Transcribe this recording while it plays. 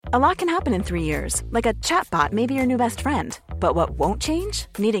A lot can happen in 3 years, like a chatbot may be your new best friend. But what won't change?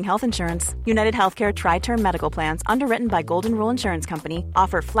 Needing health insurance. United Healthcare Tri-Term Medical Plans, underwritten by Golden Rule Insurance Company,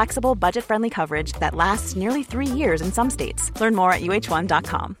 offer flexible, budget-friendly coverage that lasts nearly 3 years in some states. Learn more at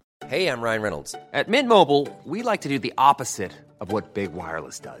uh1.com. Hey, I'm Ryan Reynolds. At Mint Mobile, we like to do the opposite of what Big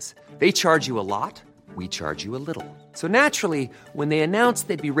Wireless does. They charge you a lot, we charge you a little. So naturally, when they announced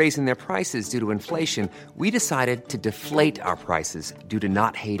they'd be raising their prices due to inflation, we decided to deflate our prices due to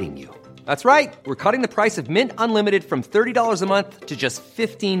not hating you. That's right. We're cutting the price of Mint Unlimited from $30 a month to just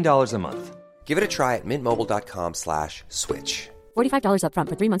 $15 a month. Give it a try at mintmobile.com/switch. $45 up front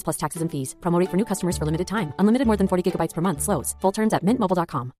for 3 months plus taxes and fees. Promo rate for new customers for limited time. Unlimited more than 40 gigabytes per month. Slows full terms at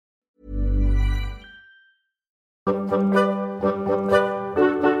mintmobile.com.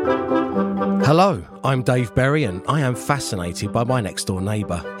 Hello, I'm Dave Berry and I am fascinated by my next door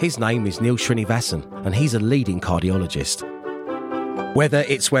neighbour. His name is Neil Srinivasan and he's a leading cardiologist. Whether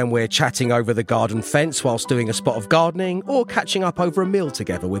it's when we're chatting over the garden fence whilst doing a spot of gardening or catching up over a meal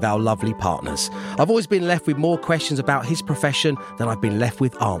together with our lovely partners, I've always been left with more questions about his profession than I've been left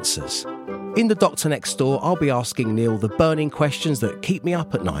with answers. In The Doctor Next Door, I'll be asking Neil the burning questions that keep me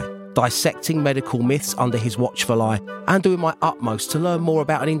up at night, dissecting medical myths under his watchful eye, and doing my utmost to learn more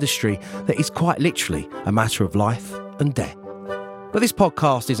about an industry that is quite literally a matter of life and death. But this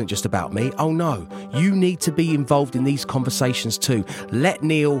podcast isn't just about me. Oh no, you need to be involved in these conversations too. Let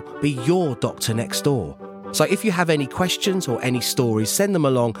Neil be your doctor next door. So if you have any questions or any stories, send them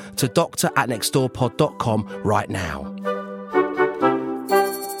along to doctor@nextdoorpod.com right now.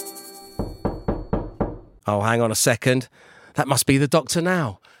 Oh, hang on a second. That must be the doctor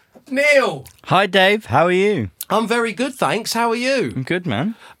now. Neil! Hi, Dave. How are you? I'm very good, thanks. How are you? I'm good,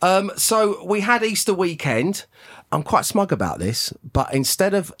 man. So we had Easter weekend. I'm quite smug about this, but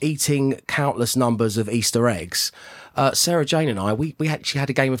instead of eating countless numbers of Easter eggs, Sarah Jane and I, we actually had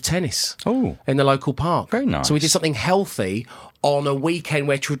a game of tennis in the local park. Very nice. So we did something healthy on a weekend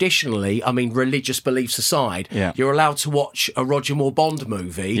where traditionally, I mean, religious beliefs aside, you're allowed to watch a Roger Moore Bond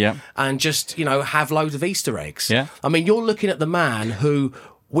movie and just, have loads of Easter eggs. Yeah. I mean, you're looking at the man who,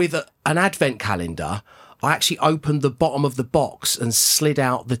 with an advent calendar, I actually opened the bottom of the box and slid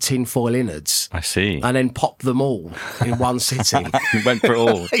out the tinfoil innards. I see. And then popped them all in one sitting. You went for it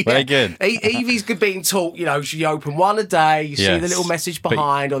all. Very good. Evie's being taught, you open one a day, you see the little message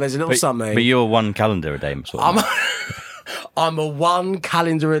behind, or there's a little something. But you're one calendar a day, sort of. I'm a one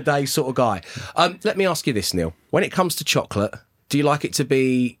calendar a day sort of guy. Let me ask you this, Neil. When it comes to chocolate, do you like it to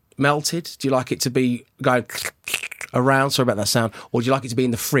be melted? Do you like it to be going around? Sorry about that sound. Or do you like it to be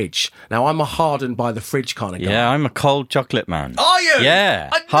in the fridge? Now, I'm a hardened by the fridge kind of guy. Yeah, I'm a cold chocolate man. Are you? Yeah.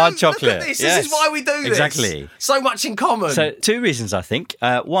 Hard chocolate. Look at this. Yes. This is why we do this. Exactly. So much in common. So, 2 reasons, I think.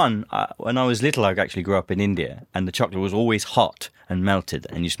 One, when I was little, I actually grew up in India, and the chocolate was always hot and melted,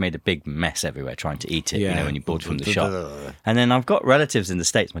 and you just made a big mess everywhere trying to eat it, when you bought it from the shop. And then I've got relatives in the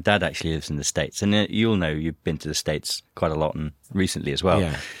States. My dad actually lives in the States, and you'll know you've been to the States quite a lot and recently as well.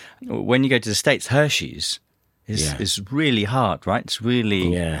 Yeah. When you go to the States, Hershey's is really hard, right? It's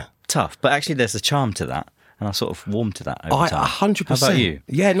really tough. But actually, there's a charm to that. And I sort of warmed to that over time. 100%. How about you?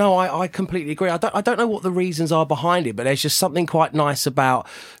 Yeah, no, I completely agree. I don't know what the reasons are behind it, but there's just something quite nice about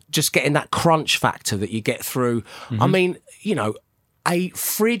just getting that crunch factor that you get through. Mm-hmm. I mean, a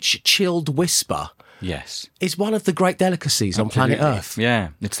fridge-chilled Whisper is one of the great delicacies on planet Earth. Yeah,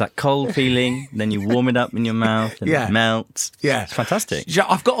 it's that cold feeling, then you warm it up in your mouth and it melts. Yeah. It's fantastic.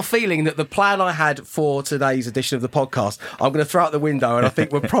 I've got a feeling that the plan I had for today's edition of the podcast, I'm going to throw out the window, and I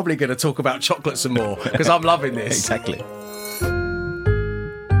think we're probably going to talk about chocolate some more, because I'm loving this. Exactly.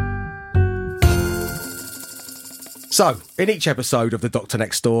 So, in each episode of The Doctor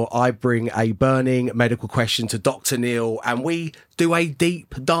Next Door, I bring a burning medical question to Dr. Neil and we do a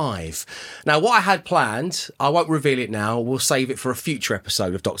deep dive. Now, what I had planned, I won't reveal it now, we'll save it for a future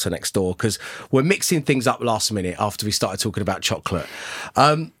episode of Doctor Next Door because we're mixing things up last minute after we started talking about chocolate.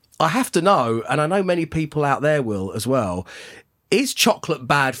 I have to know, and I know many people out there will as well, is chocolate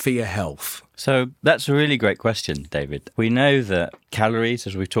bad for your health? So that's a really great question, David. We know that calories,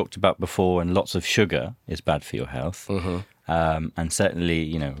 as we've talked about before, and lots of sugar is bad for your health. Mm-hmm. And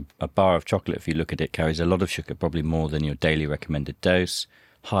certainly, a bar of chocolate, if you look at it, carries a lot of sugar, probably more than your daily recommended dose.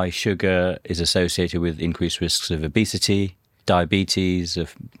 High sugar is associated with increased risks of obesity, diabetes,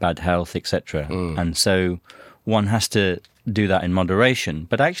 of bad health, etc. And so one has to do that in moderation.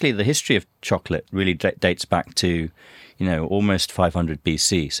 But actually, the history of chocolate really dates back to almost 500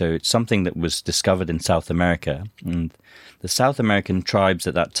 BC. So it's something that was discovered in South America. And the South American tribes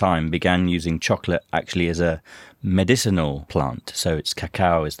at that time began using chocolate actually as a medicinal plant. So it's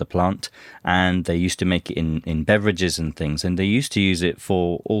cacao is the plant, and they used to make it in beverages and things, and they used to use it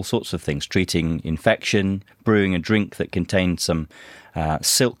for all sorts of things, treating infection, brewing a drink that contained some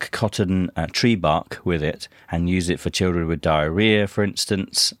silk, cotton, tree bark with it, and use it for children with diarrhea, for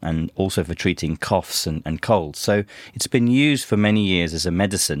instance, and also for treating coughs and colds. So it's been used for many years as a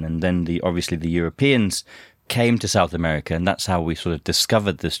medicine, and then obviously the Europeans came to South America, and that's how we sort of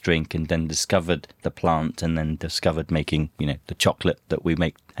discovered this drink, and then discovered the plant, and then discovered making, the chocolate that we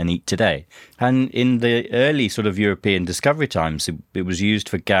make and eat today. And in the early sort of European discovery times, it was used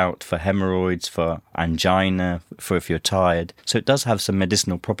for gout, for hemorrhoids, for angina, for if you're tired. So it does have some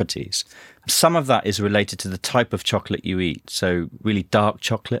medicinal properties. Some of that is related to the type of chocolate you eat. So really dark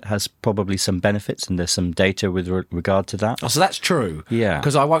chocolate has probably some benefits, and there's some data with regard to that. Oh, so that's true. Yeah.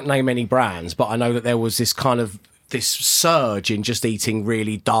 Because I won't name any brands, but I know that there was this surge in just eating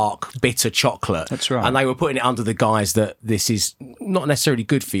really dark, bitter chocolate. That's right. And they were putting it under the guise that this is not necessarily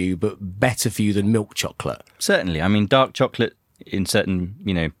good for you, but better for you than milk chocolate. Certainly. I mean, dark chocolate in certain,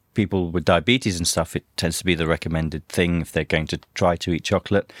 people with diabetes and stuff, it tends to be the recommended thing if they're going to try to eat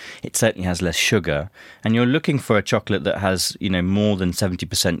chocolate. It certainly has less sugar, and you're looking for a chocolate that has, more than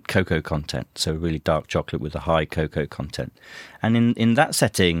 70% cocoa content, so really dark chocolate with a high cocoa content. And in that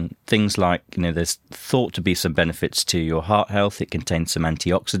setting, things like, there's thought to be some benefits to your heart health. It contains some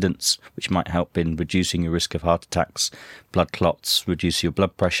antioxidants, which might help in reducing your risk of heart attacks, blood clots, reduce your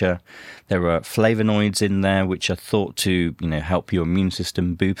blood pressure. There are flavonoids in there, which are thought to, help your immune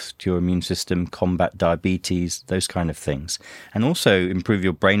system, boost your immune system, combat diabetes, those kind of things. And also improve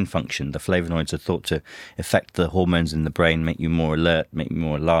your brain function. The flavonoids are thought to affect the hormones in the brain, make you more alert, make you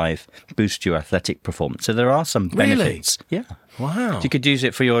more alive, boost your athletic performance. So there are some benefits. Really? Yeah. Wow. You could use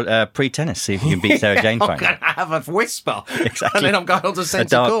it for your pre-tennis, see if you can beat Sarah Jane I'm Franklin. going to have a whisper. Exactly. And then I'm going on to A centre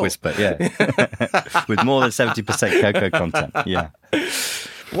dark court. whisper, yeah. With more than 70% cocoa content, yeah.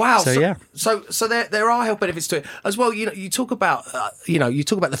 Wow. So yeah. So there are health benefits to it as well. You talk about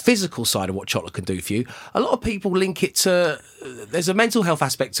the physical side of what chocolate can do for you. A lot of people link it to there's a mental health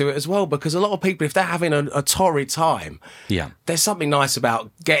aspect to it as well, because a lot of people, if they're having a torrid time, there's something nice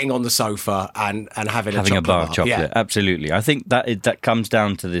about getting on the sofa and having a bar of chocolate. Yeah. Absolutely. I think that comes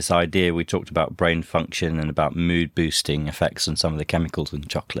down to this idea we talked about brain function and about mood boosting effects on some of the chemicals in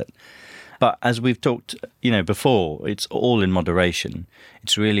chocolate. But as we've talked, before, it's all in moderation.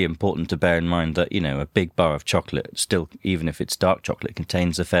 It's really important to bear in mind that, a big bar of chocolate, still, even if it's dark chocolate,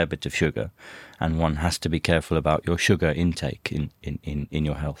 contains a fair bit of sugar. And one has to be careful about your sugar intake in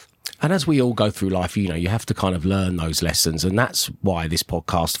your health. And as we all go through life, you have to kind of learn those lessons. And that's why this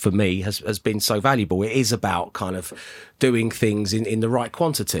podcast, for me, has been so valuable. It is about kind of doing things in the right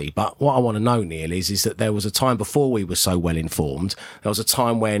quantity. But what I want to know, Neil, is that there was a time before we were so well informed. There was a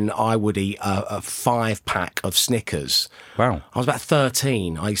time when I would eat a 5-pack of Snickers. Wow. I was about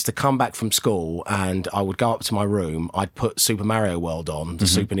 13. I used to come back from school and I would go up to my room. I'd put Super Mario World on, the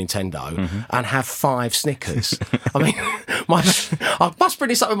Super Nintendo, and have 5 Snickers. I mean, I must bring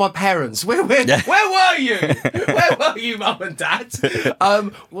this up with my parents. Where were you? Where were you, Mum and Dad?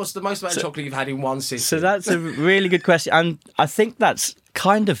 What's the most amount of chocolate you've had in one sitting? So that's a really good question. And I think that's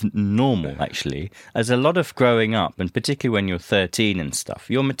kind of normal, actually, as a lot of growing up, and particularly when you're 13 and stuff,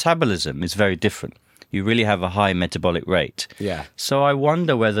 your metabolism is very different. You really have a high metabolic rate. Yeah. So I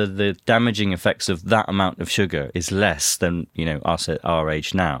wonder whether the damaging effects of that amount of sugar is less than, us at our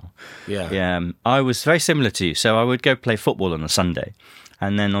age now. Yeah. I was very similar to you. So I would go play football on a Sunday.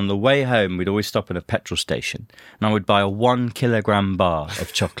 And then on the way home, we'd always stop at a petrol station. And I would buy a 1 kilogram bar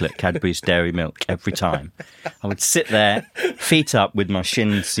of chocolate Cadbury's Dairy Milk every time. I would sit there, feet up with my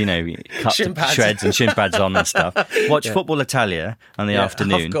shins, cut Shin to pads. shreds and shin pads on and stuff. Watch Football Italia on the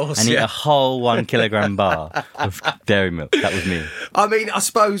afternoon. of course, and eat a whole 1 kilogram bar of Dairy Milk. That was me. I mean, I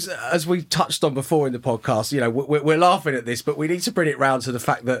suppose, as we touched on before in the podcast, we're laughing at this, but we need to bring it round to the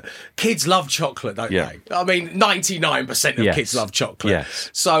fact that kids love chocolate, don't they? I mean, 99% of kids love chocolate. Yes.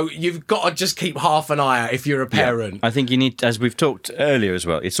 So you've got to just keep half an eye out if you're a parent. I think you need, as we've talked earlier as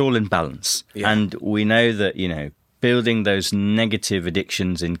well, it's all in balance. Yeah. And we know that, building those negative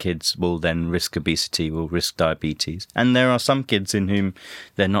addictions in kids will then risk obesity, will risk diabetes. And there are some kids in whom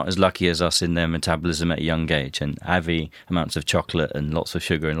they're not as lucky as us in their metabolism at a young age, and heavy amounts of chocolate and lots of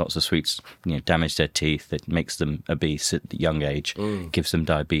sugar and lots of sweets, damage their teeth. It makes them obese at a young age, gives them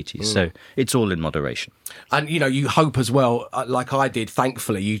diabetes. So it's all in moderation. And, you know, you hope as well, like I did,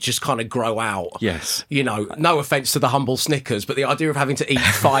 thankfully, you just kind of grow out. Yes. You know, no offence to the humble Snickers, but the idea of having to eat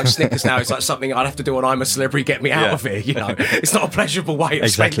 5 Snickers now is like something I'd have to do on I'm a Celebrity, get me out of here, you know. It's not a pleasurable way of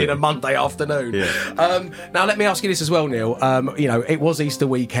spending a Monday afternoon. Yeah. Now, let me ask you this as well, Neil. You know, it was Easter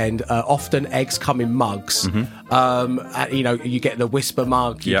weekend. Often eggs come in mugs. You know, you get the Whisper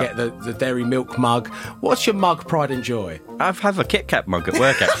mug, you get the Dairy Milk mug. What's your mug pride and joy? I have a Kit Kat mug at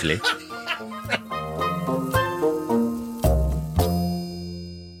work, actually.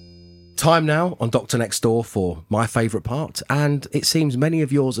 Time now on Dr. Next Door for my favourite part, and it seems many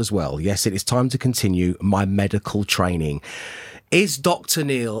of yours as well. Yes, it is time to continue my medical training. Is Dr.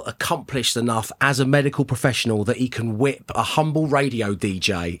 Neil accomplished enough as a medical professional that he can whip a humble radio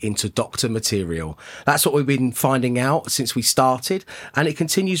DJ into doctor material? That's what we've been finding out since we started, and it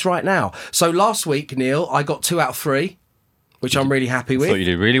continues right now. So last week, Neil, I got 2 out of 3, which I'm really happy with. I thought you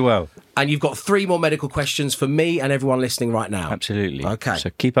did really well. And you've got 3 more medical questions for me and everyone listening right now. Absolutely. Okay. So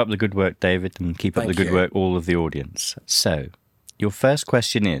keep up the good work, David, and keep up the good work, all of the audience. So, your first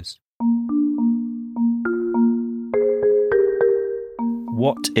question is,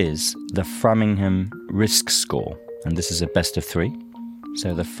 what is the Framingham Risk Score? And this is a best of 3.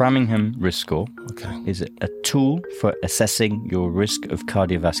 So the Framingham Risk Score is a tool for assessing your risk of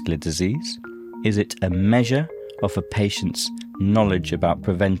cardiovascular disease. Is it a measure of a patient's knowledge about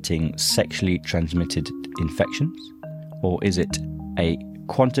preventing sexually transmitted infections? Or is it a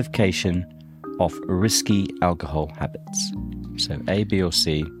quantification of risky alcohol habits? So A, B or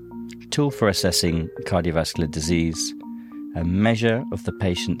C, tool for assessing cardiovascular disease, a measure of the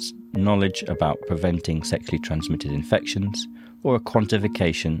patient's knowledge about preventing sexually transmitted infections, or a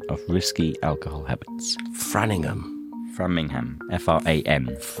quantification of risky alcohol habits? Framingham.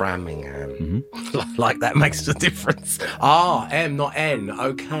 F-R-A-M. Framingham. Like that makes a difference. Ah, M, not N.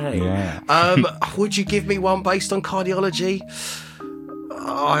 Okay. Yeah. Would you give me one based on cardiology?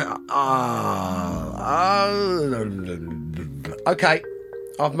 Okay.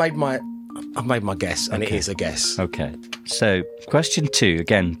 I've made my guess, and it is a guess. Okay. So, question 2,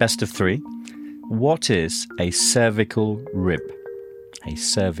 again, best of 3. What is a cervical rib? A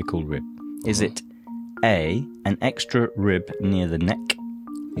cervical rib. Is it A, an extra rib near the neck?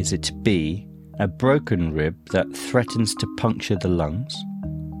 Is it B, a broken rib that threatens to puncture the lungs?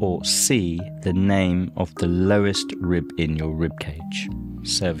 Or C, the name of the lowest rib in your rib cage?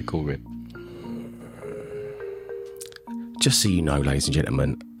 Cervical rib. Just so you know, ladies and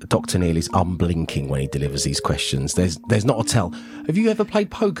gentlemen, Dr. Neil is unblinking when he delivers these questions. There's not a tell. Have you ever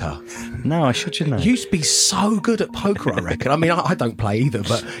played poker? No, I should, you know. You used to be so good at poker, I reckon. I mean, I don't play either,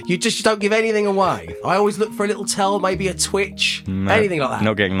 but you don't give anything away. I always look for a little tell, maybe a twitch, anything like that.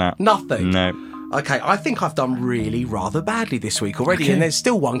 Not getting that. Nothing? No. Okay, I think I've done really rather badly this week already, and there's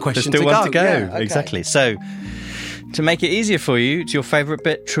still one question There's still one to go. Yeah, okay. Exactly. So, to make it easier for you, it's your favourite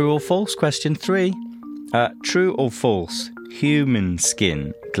bit, true or false? Question 3. True or false? Human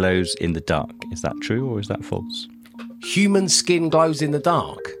skin glows in the dark. Is that true or is that false? Human skin glows in the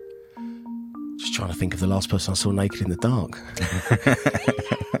dark? Just trying to think of the last person I saw naked in the dark.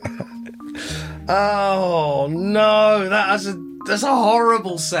 Oh, no. That's a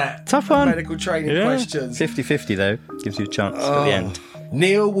horrible set. Tough one. Medical training questions. 50-50 though. Gives you a chance at the end.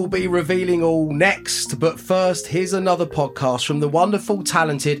 Neil will be revealing all next, but first, here's another podcast from the wonderful,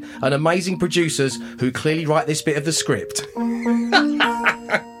 talented and amazing producers who clearly write this bit of the script.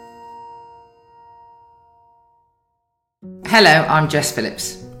 Hello, I'm Jess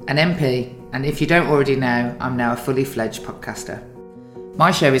Phillips, an MP, and if you don't already know, I'm now a fully fledged podcaster.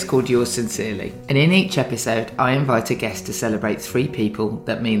 My show is called Yours Sincerely, and in each episode, I invite a guest to celebrate 3 people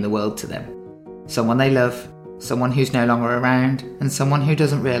that mean the world to them. Someone they love, someone who's no longer around, and someone who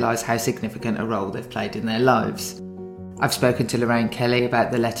doesn't realise how significant a role they've played in their lives. I've spoken to Lorraine Kelly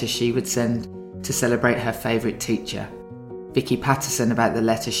about the letter she would send to celebrate her favourite teacher, Vicky Patterson about the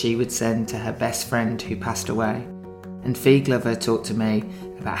letter she would send to her best friend who passed away, and Fee Glover talked to me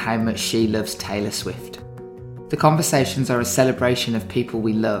about how much she loves Taylor Swift. The conversations are a celebration of people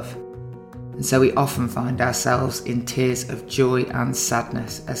we love, and so we often find ourselves in tears of joy and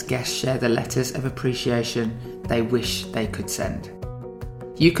sadness as guests share the letters of appreciation they wish they could send.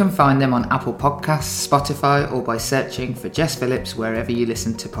 You can find them on Apple Podcasts, Spotify, or by searching for Jess Phillips wherever you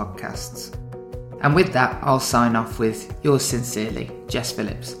listen to podcasts. And with that, I'll sign off with yours sincerely, Jess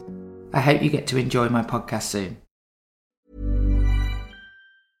Phillips. I hope you get to enjoy my podcast soon.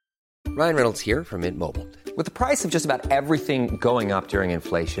 Ryan Reynolds here from Mint Mobile. With the price of just about everything going up during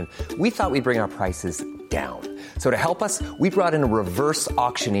inflation, we thought we'd bring our prices down. So to help us, we brought in a reverse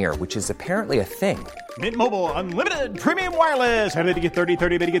auctioneer, which is apparently a thing. Mint Mobile Unlimited Premium Wireless. How to get 30,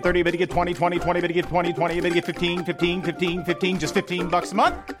 30, bit to get 30, bit to get 20, 20, 20, bit to get 20, 20, bit to get 15, 15, 15, 15, just $15 a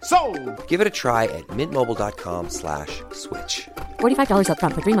month? Sold! Give it a try at mintmobile.com/switch. $45 up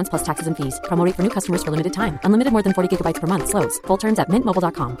front for 3 months plus taxes and fees. Promo rate for new customers for limited time. Unlimited more than 40 gigabytes per month. Slows full terms at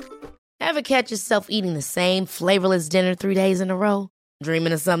mintmobile.com. Ever catch yourself eating the same flavorless dinner 3 days in a row?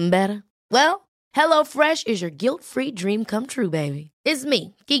 Dreaming of something better? Well, HelloFresh is your guilt-free dream come true, baby. It's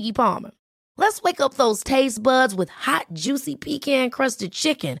me, Keke Palmer. Let's wake up those taste buds with hot, juicy pecan-crusted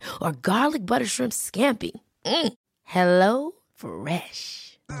chicken or garlic butter shrimp scampi. Hello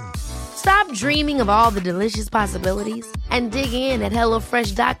Fresh. Stop dreaming of all the delicious possibilities and dig in at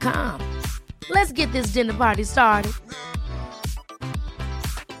HelloFresh.com. Let's get this dinner party started.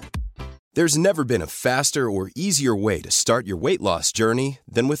 There's never been a faster or easier way to start your weight loss journey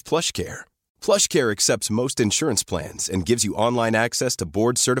than with PlushCare. PlushCare accepts most insurance plans and gives you online access to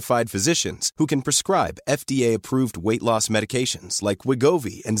board-certified physicians who can prescribe FDA-approved weight loss medications like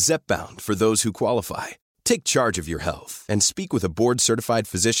Wegovy and Zepbound for those who qualify. Take charge of your health and speak with a board-certified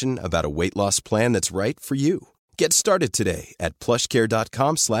physician about a weight loss plan that's right for you. Get started today at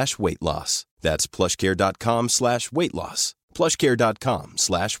plushcare.com/weight loss. That's plushcare.com/weight loss.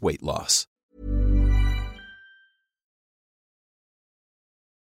 plushcare.com/weight loss.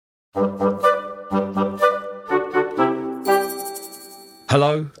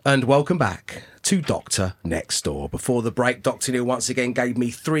 Hello and welcome back to Doctor Next Door. Before the break, Dr. Neil once again gave me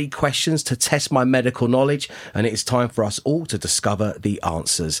 3 questions to test my medical knowledge, and it is time for us all to discover the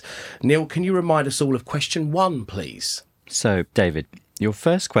answers. Neil, can you remind us all of question 1, please? So, David, your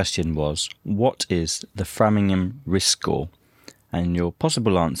first question was, what is the Framingham Risk Score? And your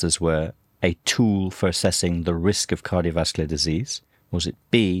possible answers were a tool for assessing the risk of cardiovascular disease. Was it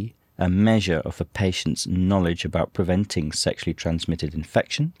B, a measure of a patient's knowledge about preventing sexually transmitted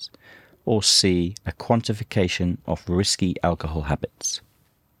infections? Or C, a quantification of risky alcohol habits?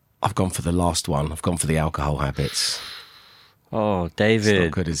 I've gone for the last one. I've gone for the alcohol habits. Oh, David. It's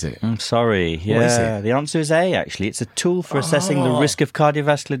not good, is it? I'm sorry. What is it? The answer is A, actually. It's a tool for assessing the risk of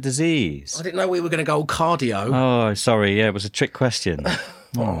cardiovascular disease. I didn't know we were going to go all cardio. Oh, sorry. Yeah, it was a trick question.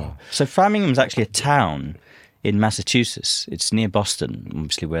 So Framingham's actually a town in Massachusetts. It's near Boston,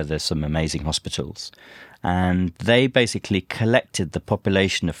 obviously, where there's some amazing hospitals. And they basically collected the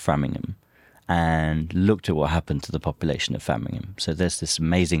population of Framingham and looked at what happened to the population of Framingham. So there's this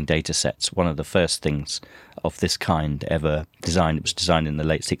amazing data set. One of the first things of this kind ever designed. It was designed in the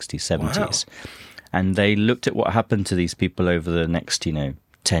late 60s, 70s. Wow. And they looked at what happened to these people over the next,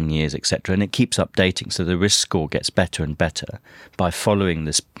 10 years, etc. And it keeps updating. So the risk score gets better and better by following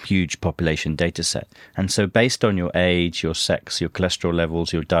this huge population data set. And so based on your age, your sex, your cholesterol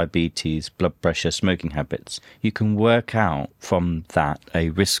levels, your diabetes, blood pressure, smoking habits, you can work out from that a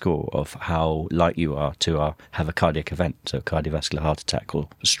risk score of how likely you are to have a cardiac event, so a cardiovascular heart attack or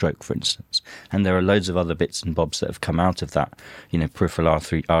a stroke, for instance. And there are loads of other bits and bobs that have come out of that, peripheral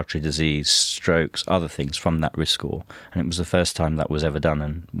artery disease, strokes, other things from that risk score. And it was the first time that was ever done,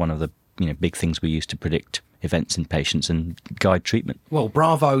 and one of the big things we use to predict events in patients and guide treatment. Well,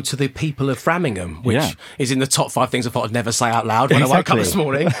 bravo to the people of Framingham, which is in the top 5 things I thought I'd never say out loud when I woke up this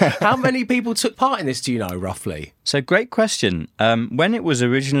morning. How many people took part in this, do you know, roughly? So, great question. When it was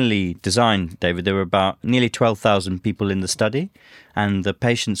originally designed, David, there were about nearly 12,000 people in the study, and the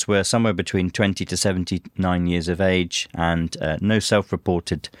patients were somewhere between 20 to 79 years of age, and no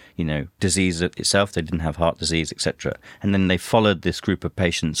self-reported, disease itself. They didn't have heart disease, etc. And then they followed this group of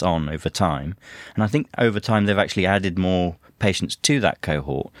patients on over time. And I think over time they've actually added more patients to that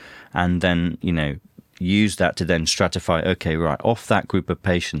cohort, and then, use that to then stratify, okay, right, off that group of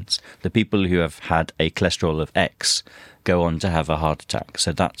patients, the people who have had a cholesterol of X go on to have a heart attack.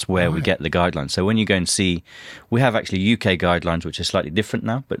 So that's where we get the guidelines. So when you go and see, we have actually UK guidelines, which are slightly different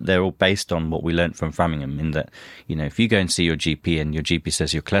now, but they're all based on what we learned from Framingham, in that, if you go and see your GP and your GP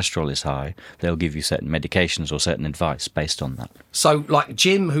says your cholesterol is high, they'll give you certain medications or certain advice based on that. So like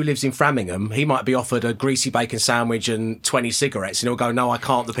Jim, who lives in Framingham, he might be offered a greasy bacon sandwich and 20 cigarettes, and he'll go, no, I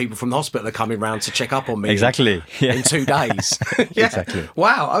can't. The people from the hospital are coming round to check up on me. Exactly. In 2 days. Exactly.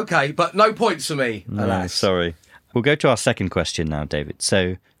 Wow. Okay. But no points for me. No, sorry. We'll go to our second question now, David.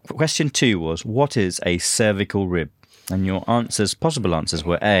 So question 2 was, what is a cervical rib? And your possible answers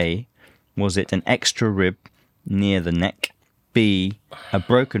were A, was it an extra rib near the neck? B, a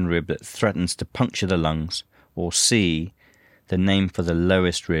broken rib that threatens to puncture the lungs? Or C, the name for the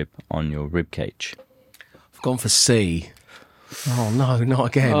lowest rib on your rib cage? I've gone for C. Oh, no, not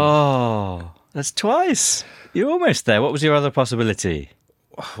again. Oh, that's twice. You're almost there. What was your other possibility?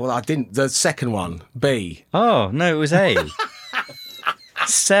 Well, I didn't. The second one, B. Oh, no, it was A.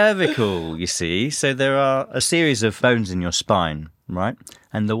 Cervical, you see. So there are a series of bones in your spine, right?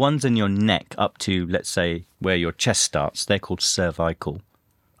 And the ones in your neck up to, let's say, where your chest starts, they're called cervical,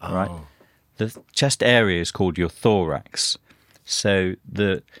 right? The chest area is called your thorax. So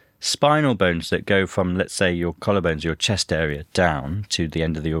the spinal bones that go from, let's say, your collarbones, your chest area, down to the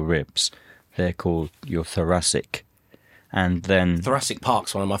end of your ribs, they're called your thoracic. And then... Jurassic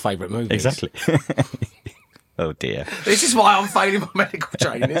Park's one of my favourite movies. Exactly. Oh, dear. This is why I'm failing my medical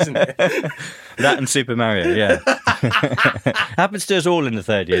training, isn't it? That and Super Mario, yeah. Happens to us all in the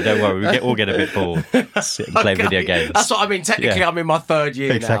third year, don't worry. We all get a bit bored. Sit and play video games. That's what I mean. Technically, I'm in my third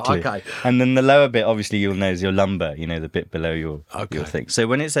year now. Okay. And then the lower bit, obviously, you'll know is your lumbar, the bit below your thing. So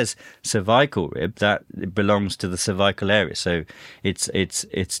when it says cervical rib, that it belongs to the cervical area. So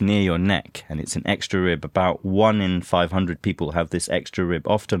it's near your neck, and it's an extra rib. About 1 in 500 people have this extra rib,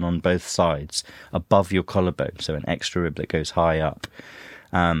 often on both sides, above your collarbone. So an extra rib that goes high up.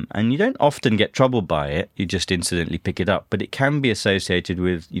 And you don't often get troubled by it. You just incidentally pick it up. But it can be associated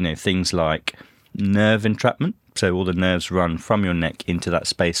with, things like nerve entrapment. So all the nerves run from your neck into that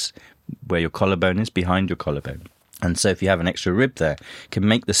space where your collarbone is, behind your collarbone. And so if you have an extra rib there, it can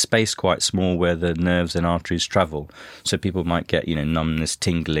make the space quite small where the nerves and arteries travel. So people might get, numbness,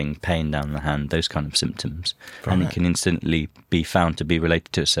 tingling, pain down the hand, those kind of symptoms. Right. And it can instantly be found to be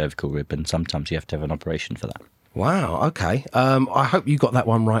related to a cervical rib. And sometimes you have to have an operation for that. Wow, okay. I hope you got that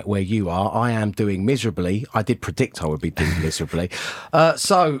one right where you are. I am doing miserably. I did predict I would be doing miserably.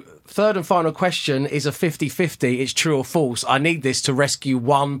 So, third and final question is a 50-50. It's true or false. I need this to rescue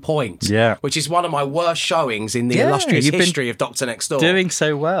 1 point. Yeah. Which is one of my worst showings in the illustrious history of Dr. Next Door. Doing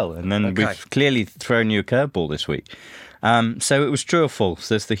so well. And then we've clearly thrown you a curveball this week. So it was true or false.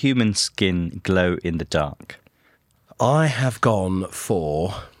 Does the human skin glow in the dark? I have gone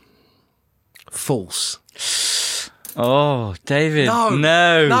for false. Oh, David. No.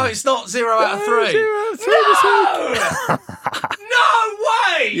 No, it's not 0 out of 3. 0 out of 3 No! No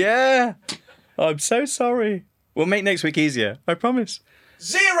way! Yeah. I'm so sorry. We'll make next week easier. I promise.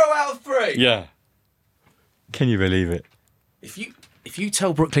 0 out of 3? Yeah. Can you believe it? If you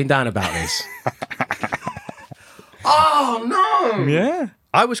tell Brooklyn Dan about this... Oh, no! Yeah.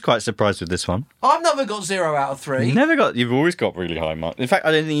 I was quite surprised with this one. I've never got 0 out of 3. You've always got really high marks. In fact,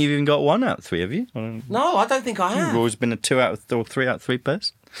 I don't think you've even got 1 out of 3, have you? No, I don't think I have. You've always been a 2 out of 3 or 3 out of 3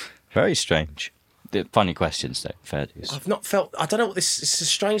 person. Very strange. Funny questions, though. Fair dues. I've not felt... I don't know what this... It's a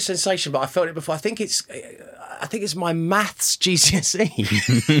strange sensation, but I felt it before. I think it's my maths GCSE.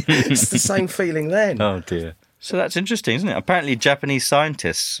 It's the same feeling then. Oh, dear. So that's interesting, isn't it? Apparently, Japanese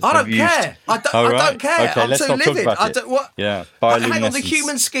scientists. I don't care. I don't care. Okay, I'm too livid. Yeah, hang on, the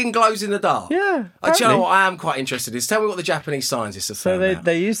human skin glows in the dark. Yeah. Do you know what I am quite interested in? Tell me what the Japanese scientists are saying. So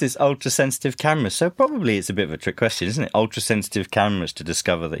they use this ultra-sensitive camera. So probably it's a bit of a trick question, isn't it? Ultra-sensitive cameras to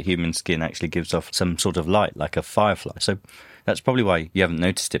discover that human skin actually gives off some sort of light, like a firefly. So that's probably why you haven't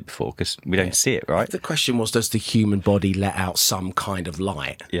noticed it before, because we don't see it, right? The question was, does the human body let out some kind of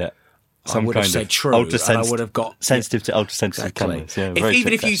light? Yeah. I would have said true, and I would have got... Sensitive to ultra-sensitive cameras. Yeah,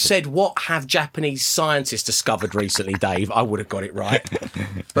 even if you said, what have Japanese scientists discovered recently, Dave, I would have got it right.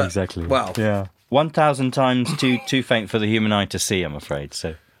 But, exactly. Well... Yeah. 1,000 times too faint for the human eye to see, I'm afraid.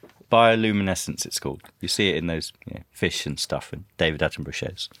 So bioluminescence, it's called. You see it in those fish and stuff in David Attenborough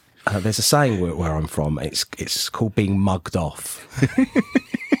shows. There's a saying where I'm from. It's called being mugged off.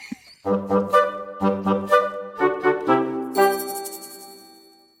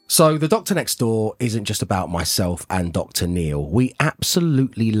 So the Doctor Next Door isn't just about myself and Dr. Neil. We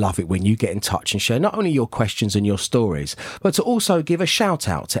absolutely love it when you get in touch and share not only your questions and your stories, but to also give a shout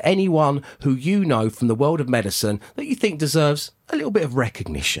out to anyone who you know from the world of medicine that you think deserves a little bit of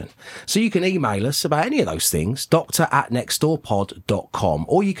recognition. So you can email us about any of those things, doctor@nextdoorpod.com,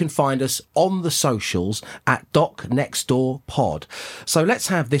 or you can find us on the socials at docnextdoorpod. So let's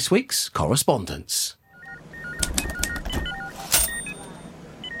have this week's correspondence.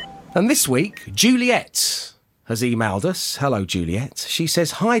 And this week, Juliet has emailed us. Hello, Juliet. She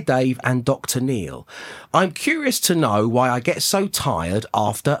says, "Hi, Dave and Dr. Neil. I'm curious to know why I get so tired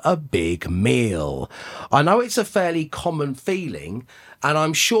after a big meal. I know it's a fairly common feeling, and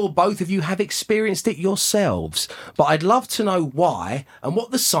I'm sure both of you have experienced it yourselves, but I'd love to know why and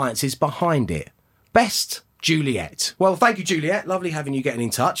what the science is behind it. Best, Juliet." Well, thank you, Juliet. Lovely having you getting in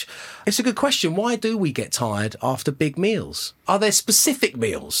touch. It's a good question. Why do we get tired after big meals? Are there specific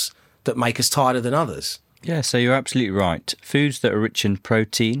meals that make us tighter than others? Yeah, so you're absolutely right. Foods that are rich in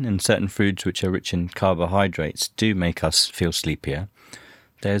protein and certain foods which are rich in carbohydrates do make us feel sleepier.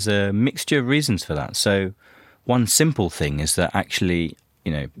 There's a mixture of reasons for that. So one simple thing is that actually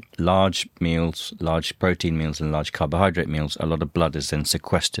large meals, large protein meals and large carbohydrate meals, a lot of blood is then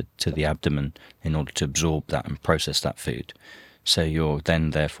sequestered to the abdomen in order to absorb that and process that food. So you're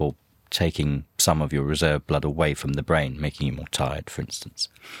then therefore taking some of your reserve blood away from the brain, making you more tired, for instance.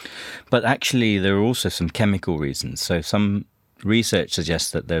 But actually, there are also some chemical reasons. So some research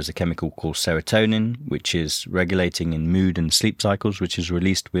suggests that there's a chemical called serotonin, which is regulating in mood and sleep cycles, which is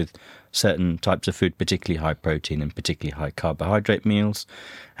released with certain types of food, particularly high protein and particularly high carbohydrate meals.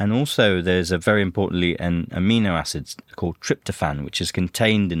 And also there's a very importantly an amino acid called tryptophan, which is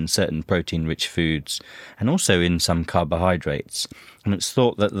contained in certain protein-rich foods and also in some carbohydrates. And it's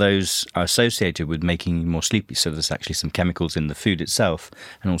thought that those are associated with making you more sleepy. So there's actually some chemicals in the food itself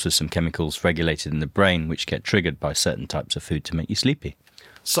and also some chemicals regulated in the brain which get triggered by certain types of food to make you sleepy.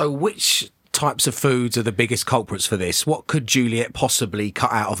 So which types of foods are the biggest culprits for this? What could Juliet possibly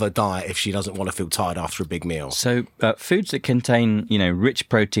cut out of her diet if she doesn't want to feel tired after a big meal? So foods that contain, rich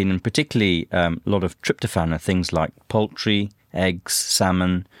protein and particularly a lot of tryptophan are things like poultry, eggs,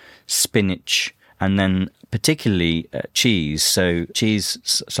 salmon, spinach, and then particularly cheese. So cheese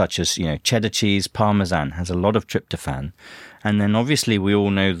such as, cheddar cheese, Parmesan has a lot of tryptophan. And then obviously we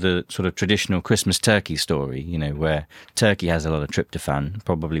all know the sort of traditional Christmas turkey story, where turkey has a lot of tryptophan,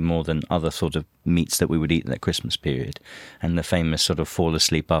 probably more than other sort of meats that we would eat in that Christmas period. And the famous sort of fall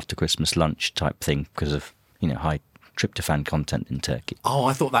asleep after Christmas lunch type thing because of, high tryptophan content in turkey. Oh,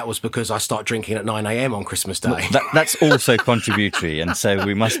 I thought that was because I start drinking at 9 a.m. on Christmas Day. Well, that's also contributory, and so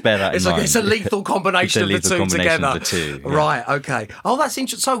we must bear that in mind. It's a lethal combination of the two together. Of the two, yeah. Right, okay. Oh, that's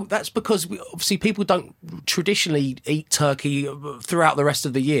interesting. So that's because obviously people don't traditionally eat turkey throughout the rest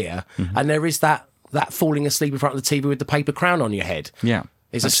of the year, and there is that falling asleep in front of the TV with the paper crown on your head. Yeah.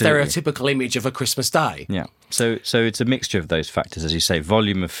 Is a stereotypical image of a Christmas day. Yeah. So it's a mixture of those factors, as you say,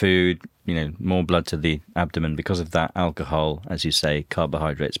 volume of food, more blood to the abdomen because of that, alcohol, as you say,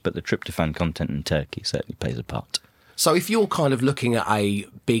 carbohydrates, but the tryptophan content in turkey certainly plays a part. So if you're kind of looking at a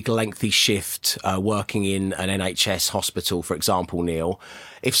big lengthy shift working in an NHS hospital, for example, Neil,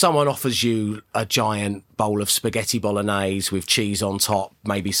 if someone offers you a giant bowl of spaghetti bolognese with cheese on top,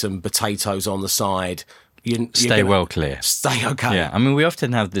 maybe some potatoes on the side, Stay well clear. Stay okay. Yeah, I mean, we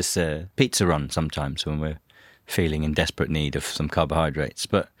often have this pizza run sometimes when we're feeling in desperate need of some carbohydrates.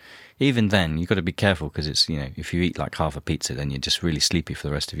 But even then, you've got to be careful because it's, if you eat like half a pizza, then you're just really sleepy for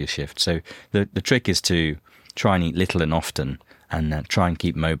the rest of your shift. So the trick is to try and eat little and often and try and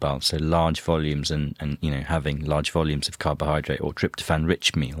keep mobile. So large volumes and having large volumes of carbohydrate or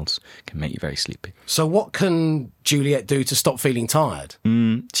tryptophan-rich meals can make you very sleepy. So what can Juliet do to stop feeling tired?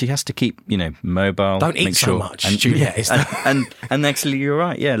 She has to keep, mobile. Don't eat so much, Juliet. And actually, you're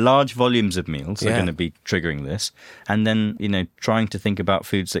right. Yeah, large volumes of meals are going to be triggering this. And then, trying to think about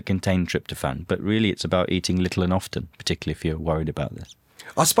foods that contain tryptophan. But really, it's about eating little and often, particularly if you're worried about this.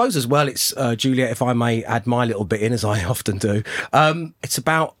 I suppose as well, it's, Juliet, if I may add my little bit in, as I often do, it's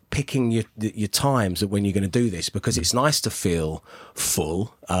about picking your times when you're going to do this, because it's nice to feel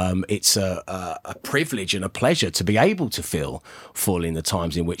full. It's a privilege and a pleasure to be able to feel full in the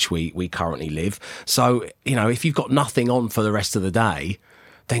times in which we currently live. So, if you've got nothing on for the rest of the day,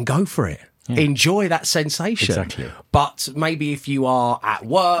 then go for it. Yeah. Enjoy that sensation. Exactly. But maybe if you are at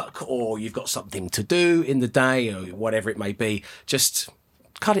work or you've got something to do in the day or whatever it may be, just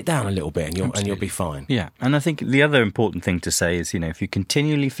cut it down a little bit and you'll be fine. Yeah, and I think the other important thing to say is, if you're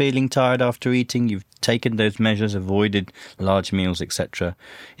continually feeling tired after eating, you've taken those measures, avoided large meals, etc.,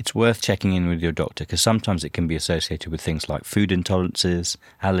 it's worth checking in with your doctor because sometimes it can be associated with things like food intolerances,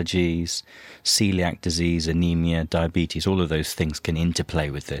 allergies, celiac disease, anemia, diabetes. All of those things can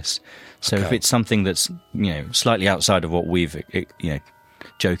interplay with this. So if it's something that's, slightly outside of what we've,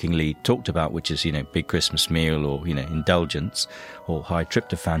 jokingly talked about, which is, big Christmas meal or, indulgence or high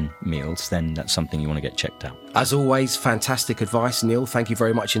tryptophan meals, then that's something you want to get checked out. As always, fantastic advice, Neil. Thank you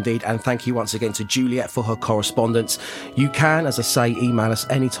very much indeed. And thank you once again to Juliet for her correspondence. You can, as I say, email us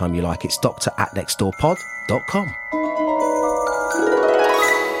anytime you like. It's doctor@nextdoorpod.com.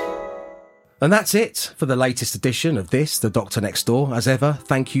 And that's it for the latest edition of this, The Doctor Next Door. As ever,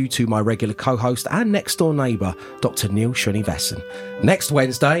 thank you to my regular co-host and next-door neighbour, Dr. Neil Srinivasan. Next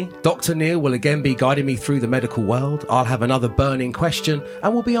Wednesday, Dr. Neil will again be guiding me through the medical world. I'll have another burning question,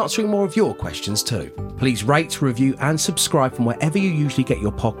 and we'll be answering more of your questions too. Please rate, review and subscribe from wherever you usually get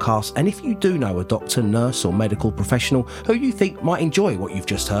your podcasts. And if you do know a doctor, nurse or medical professional who you think might enjoy what you've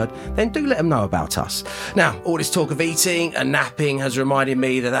just heard, then do let them know about us. Now, all this talk of eating and napping has reminded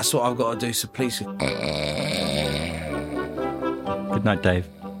me that that's what I've got to do, so please... Good night, Dave.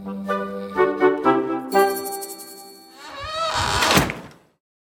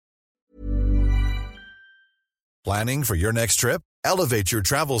 Planning for your next trip? Elevate your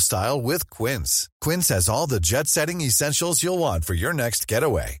travel style with Quince. Quince has all the jet-setting essentials you'll want for your next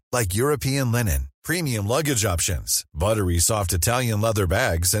getaway, like European linen, premium luggage options, buttery soft Italian leather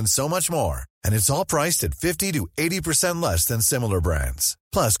bags, and so much more. And it's all priced at 50 to 80% less than similar brands.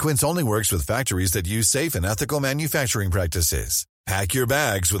 Plus, Quince only works with factories that use safe and ethical manufacturing practices. Pack your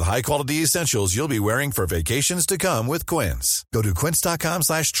bags with high-quality essentials you'll be wearing for vacations to come with Quince. Go to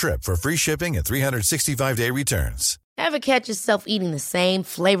quince.com/trip for free shipping and 365-day returns. Ever catch yourself eating the same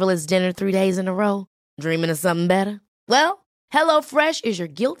flavorless dinner 3 days in a row? Dreaming of something better? Well, HelloFresh is your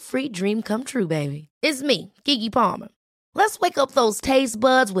guilt-free dream come true, baby. It's me, Keke Palmer. Let's wake up those taste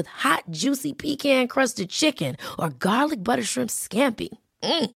buds with hot, juicy pecan-crusted chicken or garlic butter shrimp scampi.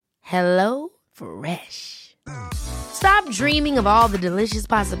 Hello Fresh. Stop dreaming of all the delicious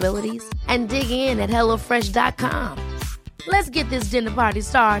possibilities and dig in at HelloFresh.com. Let's get this dinner party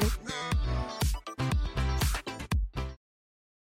started.